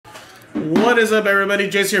What is up, everybody?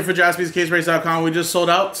 Jason here for JaspysCaseBreaks.com. We just sold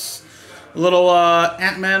out a little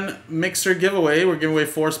Ant-Man mixer giveaway. We're giving away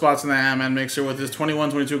 4 spots in the Ant-Man mixer with this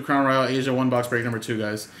 21-22 Crown Royale Asia 1-box break number 2,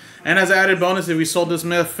 guys. And as an added bonus, if we sold this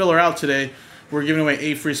myth filler out today, we're giving away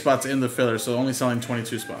 8 free spots in the filler, so only selling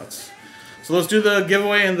 22 spots. So let's do the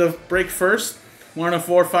giveaway in the break first. 1 to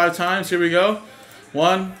 4, 5 times. Here we go.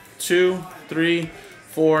 1, 2, 3,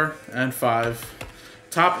 4, and 5.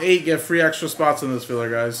 Top 8 get free extra spots in this filler,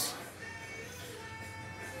 guys.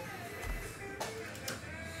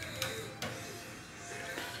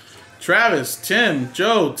 Travis, Tim,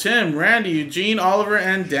 Joe, Tim, Randy, Eugene, Oliver,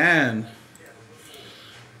 and Dan.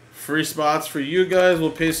 Free spots for you guys. We'll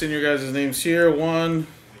paste in your guys' names here. 1,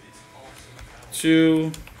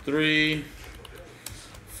 2, 3,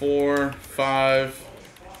 4, 5,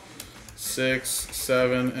 6,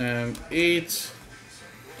 7, and 8.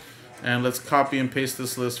 And let's copy and paste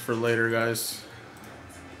this list for later, guys.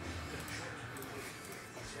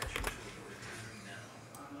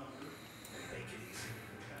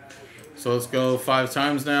 So let's go 5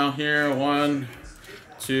 times now here. 1,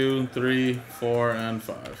 2, 3, 4, and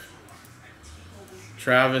 5.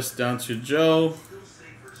 Travis down to Joe.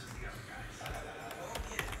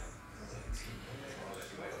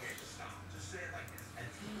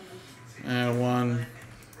 And 1,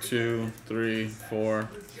 2, 3, 4,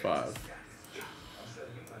 5.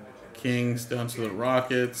 Kings down to the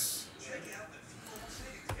Rockets.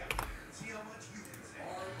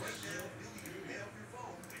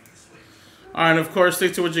 Alright, and of course,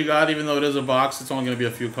 stick to what you got. Even though it is a box, it's only going to be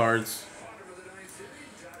a few cards.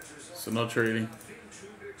 So no trading.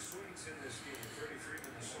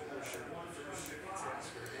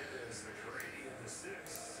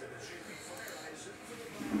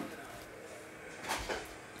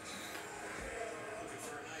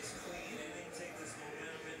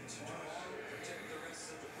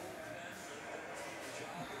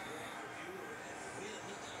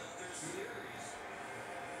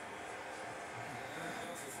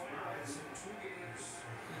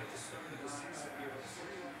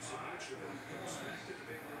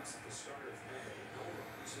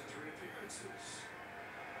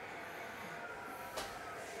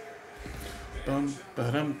 Bum,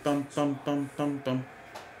 ba-dum, bum, bum, bum, bum, bum.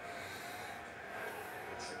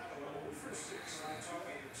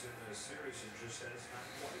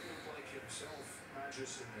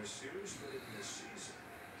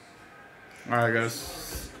 Alright,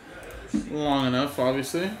 guys. Long enough,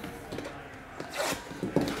 obviously.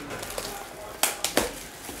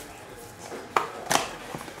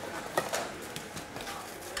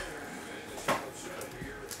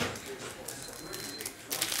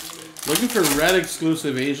 Looking for red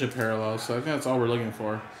exclusive Asia parallels, so I think that's all we're looking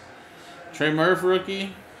for. Trey Murph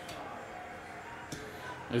rookie.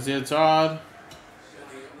 Isaiah Todd.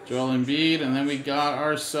 Joel Embiid. And then we got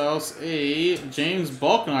ourselves a James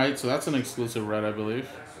Bouknight, so that's an exclusive red, I believe.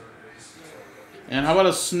 And how about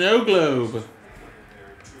a Snow Globe?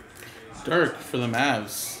 Dirk for the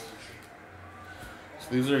Mavs. So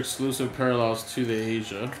these are exclusive parallels to the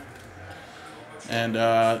Asia. And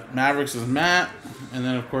Mavericks is Matt. And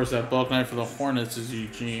then, of course, that Bouknight for the Hornets is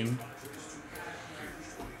Eugene.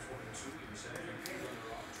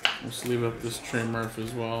 Let's leave up this Trey Murph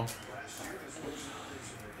as well.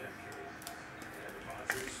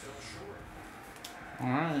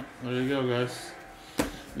 Alright, there you go, guys.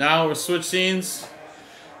 Now we'll switch scenes.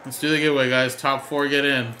 Let's do the giveaway, guys. Top 4 get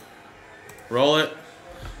in. Roll it.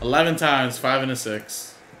 11 times, 5 and a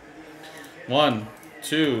 6. 1,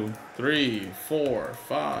 2, 3, 4,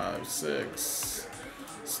 5, 6,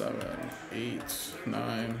 7, 8,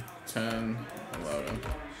 9, 10, 11.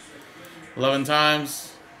 11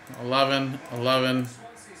 times. 11, 11.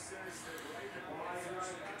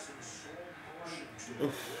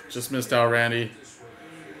 Oof, just missed out, Randy.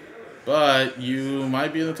 But you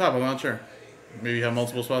might be in the top. I'm not sure. Maybe you have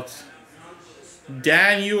multiple spots.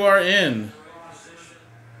 Dan, you are in.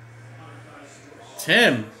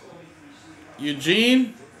 Tim.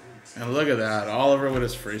 Eugene. And look at that. Oliver with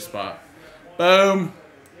his free spot. Boom.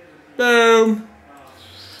 Boom.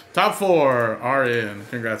 Top 4 are in.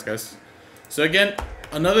 Congrats, guys. So again,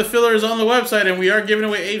 another filler is on the website, and we are giving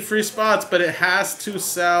away 8 free spots, but it has to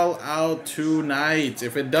sell out tonight.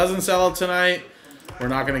 If it doesn't sell out tonight, we're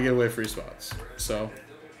not going to give away free spots. So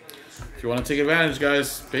if you want to take advantage,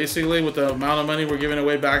 guys, basically with the amount of money we're giving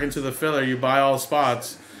away back into the filler, you buy all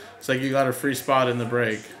spots. It's like you got a free spot in the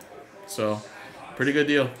break. So pretty good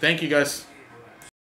deal. Thank you, guys.